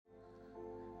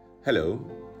Hello,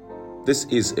 this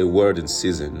is A Word in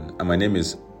Season, and my name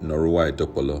is Noruwa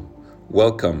Idopolo.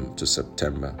 Welcome to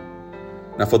September.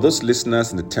 Now, for those listeners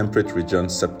in the temperate region,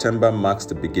 September marks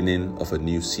the beginning of a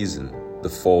new season, the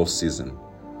fall season.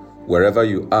 Wherever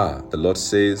you are, the Lord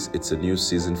says it's a new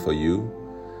season for you,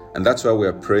 and that's why we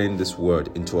are praying this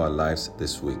word into our lives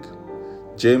this week.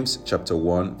 James chapter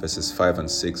 1, verses 5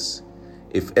 and 6.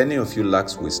 If any of you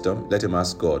lacks wisdom, let him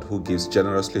ask God, who gives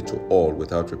generously to all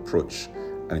without reproach,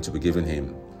 and it will be given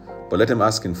him. But let him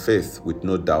ask in faith with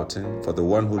no doubting, for the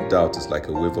one who doubts is like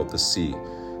a wave of the sea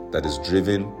that is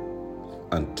driven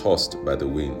and tossed by the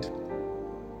wind.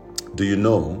 Do you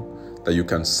know that you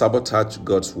can sabotage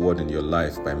God's word in your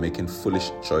life by making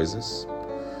foolish choices?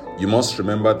 You must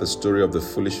remember the story of the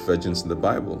foolish virgins in the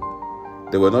Bible.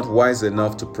 They were not wise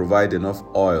enough to provide enough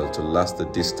oil to last the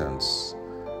distance,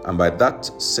 and by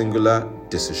that singular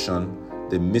decision,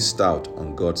 they missed out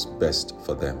on God's best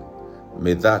for them.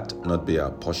 May that not be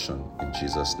our portion in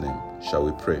Jesus' name. Shall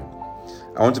we pray?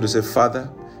 I want you to say,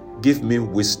 Father, give me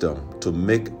wisdom to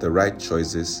make the right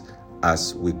choices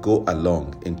as we go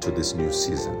along into this new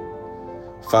season.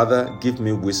 Father, give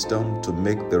me wisdom to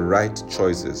make the right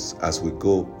choices as we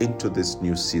go into this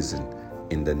new season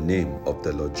in the name of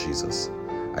the Lord Jesus.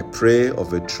 I pray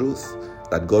of a truth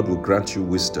that God will grant you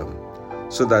wisdom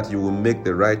so that you will make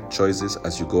the right choices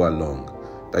as you go along,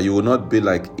 that you will not be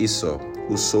like Esau,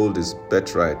 who sold his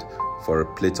birthright for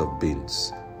a plate of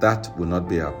beans. That will not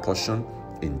be our portion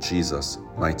in Jesus'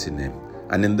 mighty name.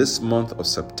 And in this month of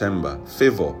September,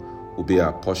 favor will be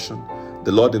our portion.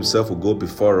 The Lord himself will go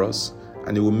before us,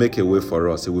 and he will make a way for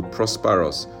us. He will prosper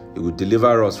us. He will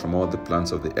deliver us from all the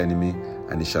plans of the enemy,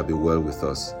 and it shall be well with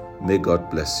us. May God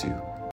bless you.